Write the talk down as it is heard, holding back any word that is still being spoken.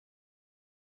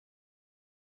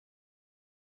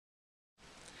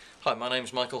Hi, my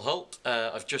name's Michael Holt.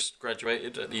 I've just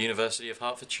graduated at the University of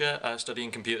Hertfordshire studying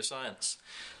computer science.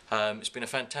 It's been a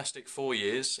fantastic 4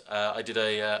 years. I did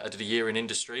a year in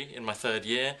industry in my third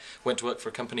year, went to work for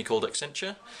a company called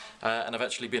Accenture, and I've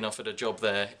actually been offered a job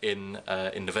there in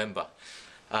November.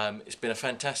 It's been a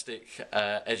fantastic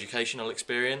educational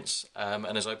experience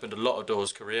and has opened a lot of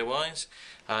doors career-wise.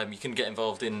 You can get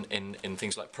involved in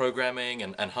things like programming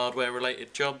and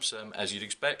hardware-related jobs, as you'd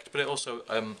expect, but it also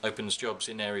opens jobs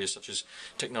in areas such as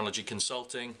technology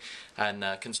consulting and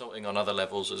consulting on other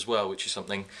levels as well, which is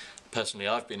something personally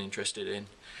I've been interested in.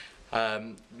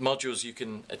 Modules you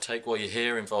can take while you're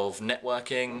here involve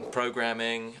networking,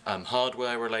 programming,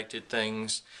 hardware related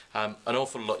things, an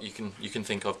awful lot you can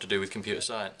think of to do with computer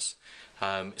science.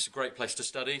 It's a great place to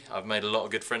study. I've made a lot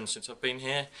of good friends since I've been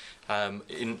here,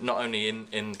 not only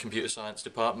in computer science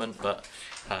department but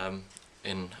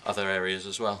in other areas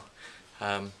as well.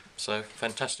 So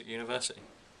fantastic university.